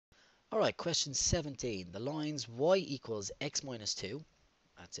Alright, question 17. The lines y equals x minus 2,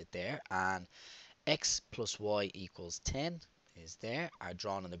 that's it there, and x plus y equals 10 is there, are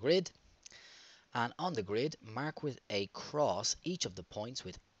drawn on the grid. And on the grid, mark with a cross each of the points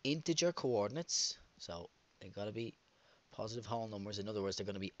with integer coordinates. So they've got to be positive whole numbers. In other words, they're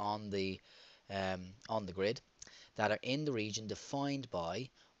going to be on the grid that are in the region defined by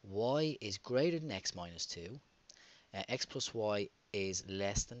y is greater than x minus 2, x plus y is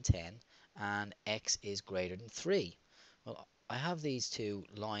less than 10, and x is greater than 3. Well, I have these two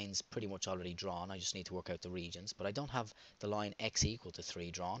lines pretty much already drawn. I just need to work out the regions, but I don't have the line x equal to 3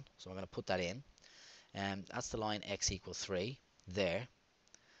 drawn, so I'm going to put that in. That's the line x equals 3 there.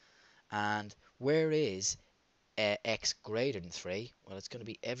 And where is x greater than 3? Well, it's going to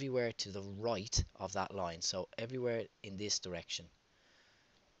be everywhere to the right of that line, so everywhere in this direction.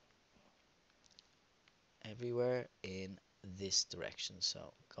 Everywhere in this direction,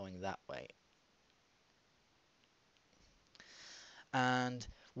 so going that way. And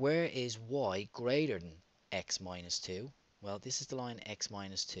where is y greater than x minus 2? Well, this is the line x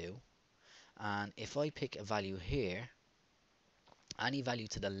minus 2, and if I pick a value here, any value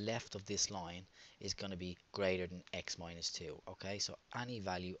to the left of this line is going to be greater than x minus 2. Okay, so any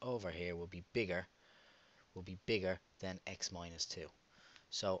value over here will be bigger than x minus 2.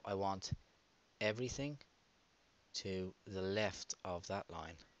 So I want everything to the left of that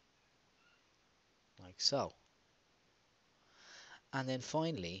line, like so. And then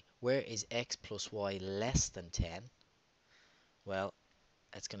finally, where is x plus y less than 10? Well,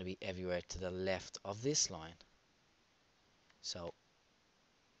 it's going to be everywhere to the left of this line. So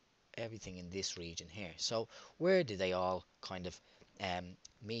everything in this region here. So where do they all kind of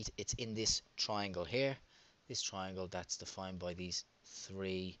meet? It's in this triangle here. This triangle that's defined by these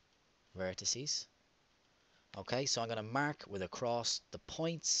three vertices. Okay, so I'm going to mark with a cross the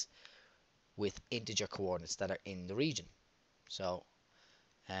points with integer coordinates that are in the region. So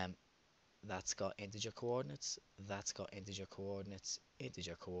that's got integer coordinates, that's got integer coordinates,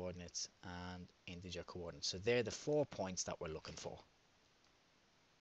 integer coordinates, and integer coordinates. So they're the 4 points that we're looking for.